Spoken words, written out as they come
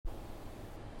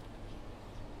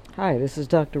Hi, this is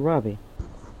Dr. Robbie.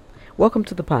 Welcome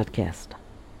to the podcast.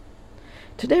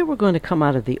 Today we're going to come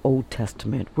out of the Old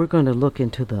Testament. We're going to look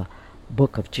into the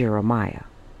book of Jeremiah.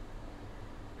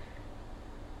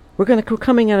 We're going to be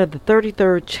coming out of the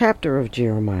 33rd chapter of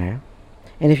Jeremiah.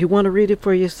 And if you want to read it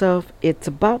for yourself, it's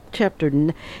the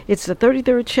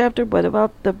 33rd chapter, but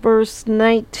about the verse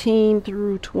 19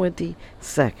 through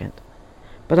 22nd.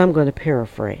 But I'm going to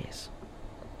paraphrase.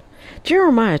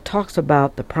 Jeremiah talks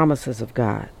about the promises of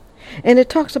God. And it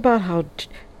talks about how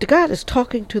God is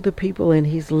talking to the people and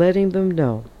he's letting them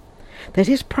know that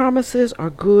his promises are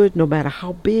good no matter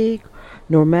how big,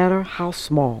 no matter how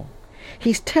small.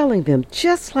 He's telling them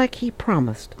just like he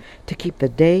promised to keep the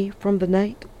day from the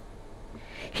night.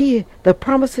 The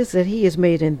promises that he has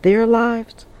made in their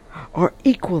lives are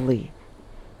equally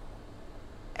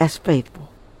as faithful.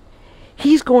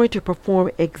 He's going to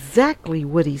perform exactly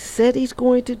what he said he's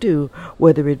going to do,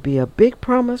 whether it be a big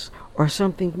promise or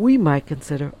something we might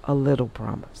consider a little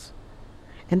promise.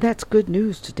 And that's good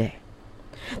news today.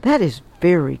 That is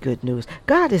very good news.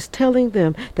 God is telling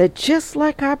them that just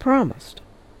like I promised,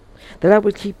 that I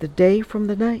would keep the day from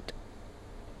the night,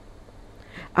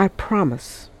 I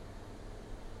promise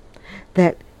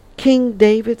that King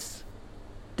David's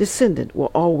descendant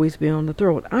will always be on the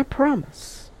throne. I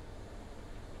promise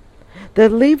the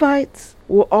Levites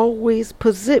will always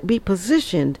be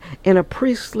positioned in a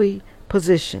priestly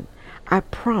position. I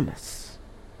promise.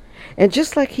 And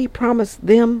just like he promised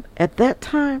them at that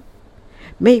time,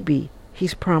 maybe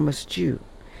he's promised you.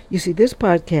 You see, this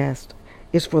podcast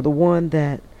is for the one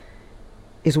that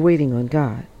is waiting on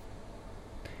God.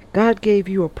 God gave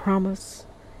you a promise,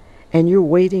 and you're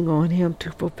waiting on him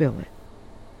to fulfill it.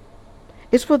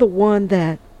 It's for the one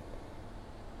that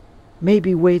may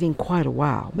be waiting quite a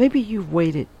while. Maybe you've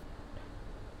waited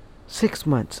 6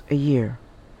 months, a year.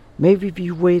 Maybe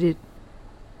you've waited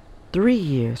 3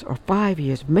 years or 5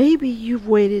 years. Maybe you've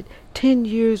waited 10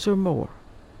 years or more.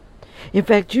 In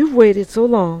fact, you've waited so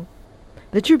long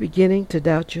that you're beginning to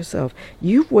doubt yourself.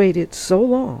 You've waited so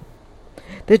long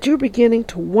that you're beginning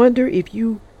to wonder if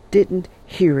you didn't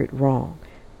hear it wrong.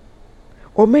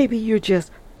 Or maybe you're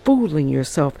just fooling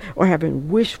yourself or having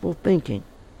wishful thinking.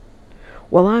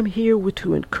 Well, I'm here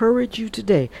to encourage you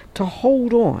today to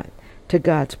hold on to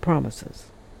God's promises.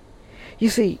 You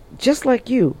see, just like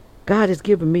you, God has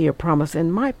given me a promise,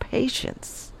 and my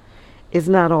patience is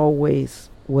not always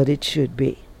what it should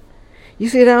be. You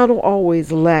see, I don't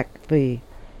always lack the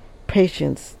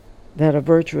patience that a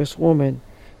virtuous woman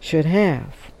should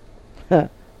have,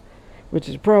 which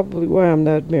is probably why I'm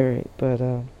not married, but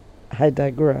I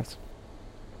digress.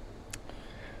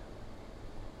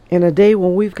 In a day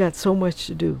when we've got so much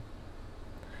to do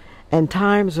and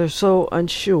times are so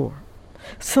unsure,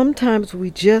 sometimes we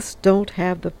just don't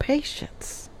have the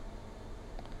patience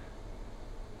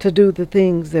to do the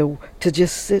things to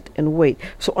just sit and wait.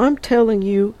 So I'm telling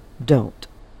you, don't.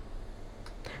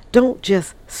 Don't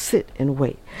just sit and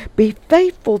wait. Be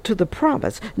faithful to the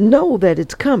promise. Know that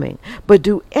it's coming, but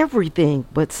do everything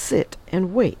but sit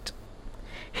and wait.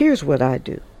 Here's what I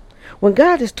do. When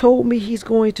God has told me he's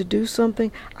going to do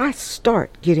something, I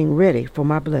start getting ready for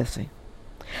my blessing.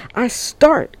 I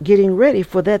start getting ready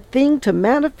for that thing to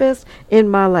manifest in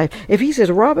my life. If he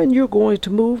says, Robin, you're going to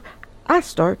move, I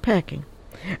start packing.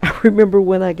 I remember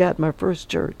when I got my first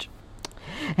church,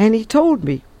 and he told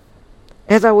me,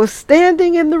 as I was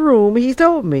standing in the room, he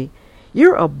told me,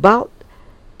 you're about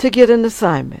to get an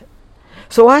assignment.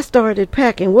 So I started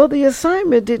packing. Well, the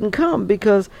assignment didn't come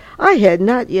because I had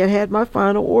not yet had my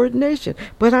final ordination,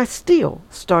 but I still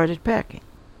started packing.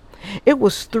 It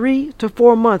was 3 to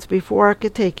 4 months before I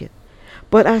could take it,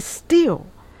 but I still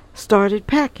started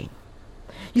packing.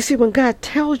 You see, when God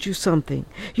tells you something,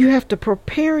 you have to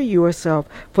prepare yourself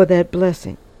for that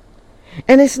blessing.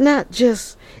 And it's not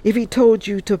just if he told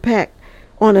you to pack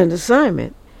on an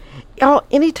assignment.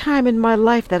 Any time in my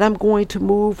life that I'm going to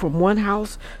move from one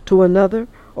house to another,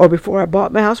 or before I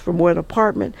bought my house, from one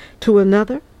apartment to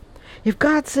another, if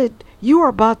God said, you are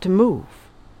about to move,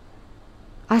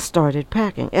 I started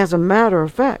packing. As a matter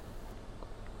of fact,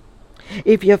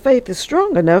 if your faith is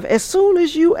strong enough, as soon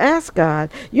as you ask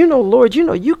God, Lord,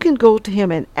 you can go to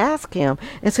him and ask him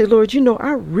and say, Lord,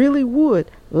 I really would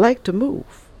like to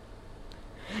move.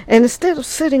 And instead of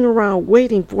sitting around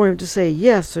waiting for him to say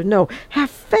yes or no, have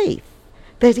faith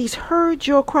that he's heard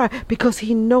your cry because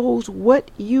he knows what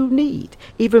you need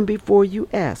even before you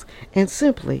ask, and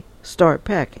simply start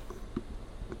packing.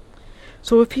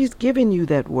 So if he's given you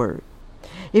that word,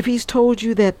 if he's told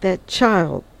you that that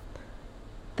child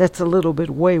that's a little bit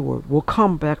wayward will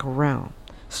come back around,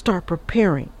 start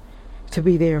preparing to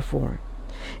be there for him.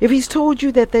 If he's told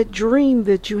you that that dream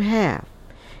that you have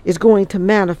is going to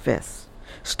manifest.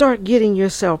 Start getting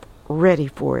yourself ready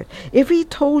for it. If he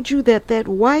told you that that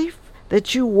wife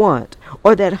that you want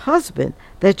or that husband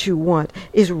that you want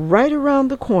is right around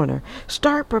the corner,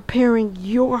 start preparing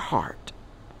your heart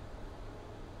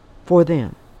for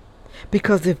them.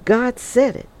 Because if God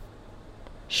said it,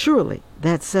 surely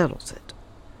that settles it.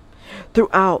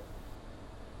 Throughout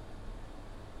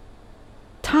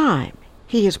time,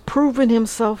 he has proven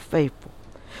himself faithful.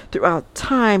 Throughout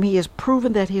time, he has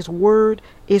proven that his word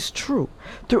is true.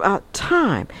 Throughout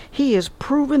time, he has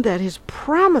proven that his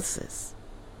promises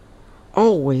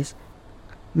always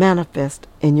manifest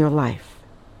in your life.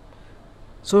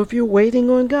 So if you're waiting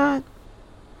on God,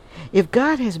 if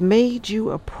God has made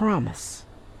you a promise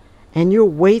and you're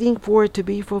waiting for it to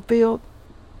be fulfilled,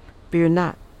 fear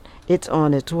not. It's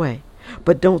on its way.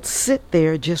 But don't sit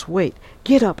there, just wait.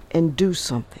 Get up and do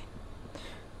something.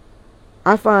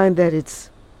 I find that it's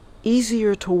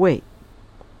easier to wait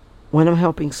when I'm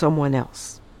helping someone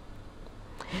else.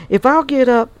 If I'll get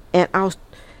up and I'll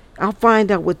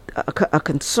find out with a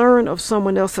concern of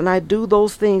someone else and I do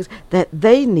those things that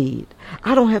they need,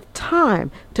 I don't have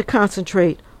time to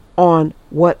concentrate on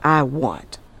what I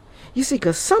want. You see,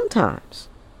 because sometimes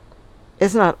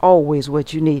it's not always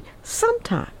what you need.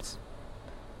 Sometimes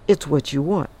it's what you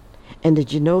want. And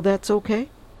did you know that's okay?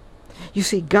 You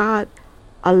see, God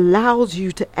allows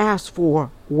you to ask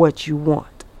for what you want.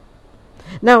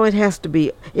 Now it has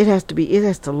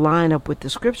to line up with the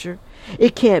scripture.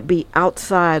 It can't be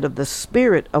outside of the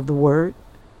spirit of the word.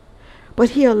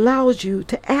 But he allows you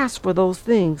to ask for those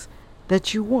things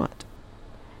that you want.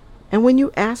 And when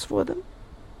you ask for them,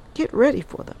 get ready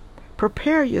for them.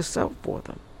 Prepare yourself for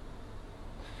them.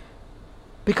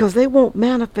 Because they won't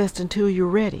manifest until you're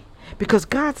ready. Because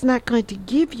God's not going to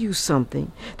give you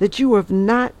something that you have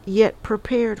not yet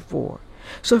prepared for.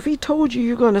 So if he told you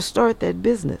you're going to start that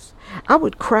business, I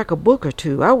would crack a book or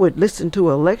two. I would listen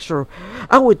to a lecture.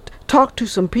 I would talk to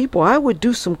some people. I would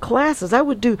do some classes. I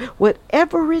would do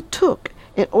whatever it took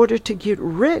in order to get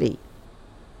ready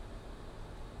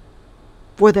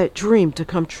for that dream to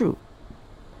come true.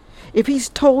 If he's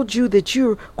told you that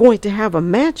you're going to have a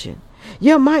mansion,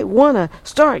 you might want to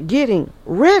start getting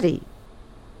ready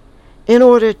in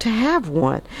order to have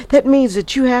one. That means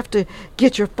that you have to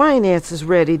get your finances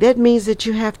ready. That means that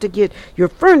you have to get your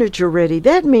furniture ready.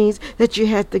 That means that you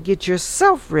have to get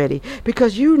yourself ready.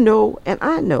 Because you know, and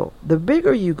I know, the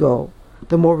bigger you go,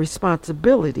 the more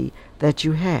responsibility that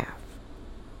you have.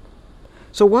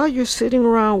 So while you're sitting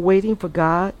around waiting for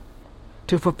God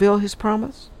to fulfill his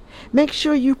promise, make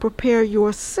sure you prepare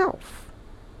yourself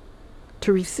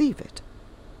to receive it.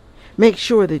 Make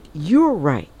sure that you're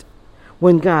right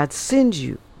when God sends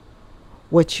you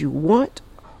what you want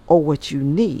or what you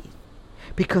need,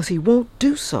 because he won't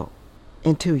do so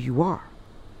until you are.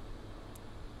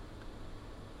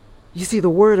 You see, the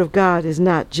word of God is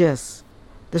not just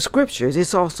the scriptures,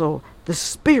 it's also the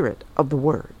spirit of the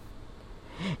word.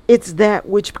 It's that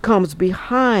which comes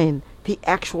behind the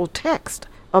actual text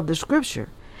of the scripture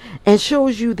and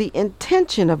shows you the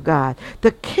intention of God,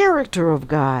 the character of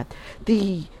God,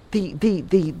 the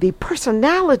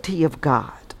personality of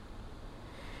God.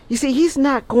 You see, he's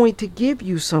not going to give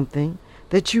you something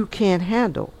that you can't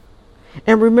handle.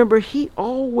 And remember, he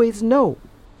always knows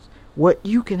what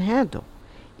you can handle,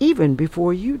 even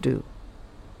before you do.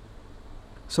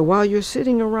 So while you're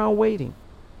sitting around waiting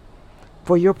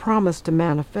for your promise to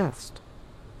manifest,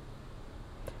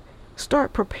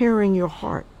 start preparing your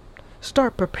heart.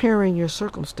 Start preparing your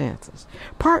circumstances.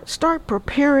 Start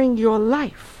preparing your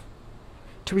life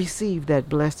to receive that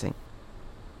blessing.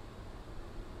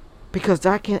 Because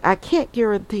I can't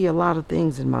guarantee a lot of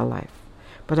things in my life,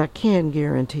 but I can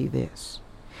guarantee this.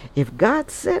 If God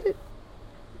said it,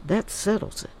 that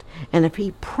settles it. And if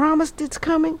he promised it's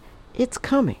coming, it's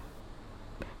coming.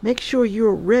 Make sure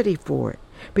you're ready for it,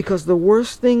 because the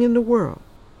worst thing in the world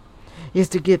is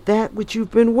to get that which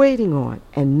you've been waiting on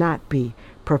and not be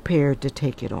prepared to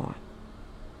take it on.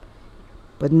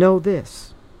 But know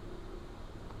this: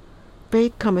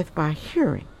 faith cometh by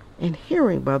hearing, and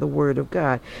hearing by the word of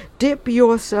God. Dip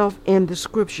yourself in the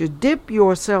scripture. Dip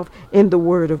yourself in the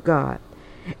word of God.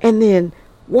 And then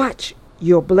watch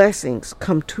your blessings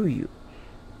come to you.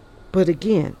 But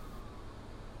again,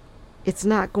 it's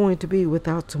not going to be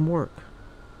without some work.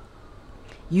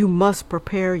 You must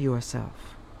prepare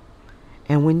yourself.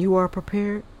 And when you are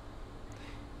prepared,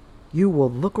 you will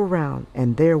look around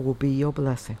and there will be your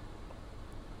blessing.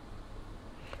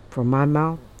 From my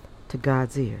mouth to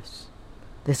God's ears.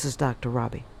 This is Dr.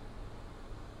 Robbie.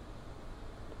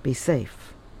 Be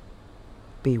safe.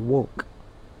 Be woke.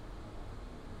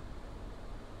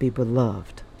 Be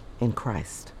beloved in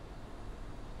Christ.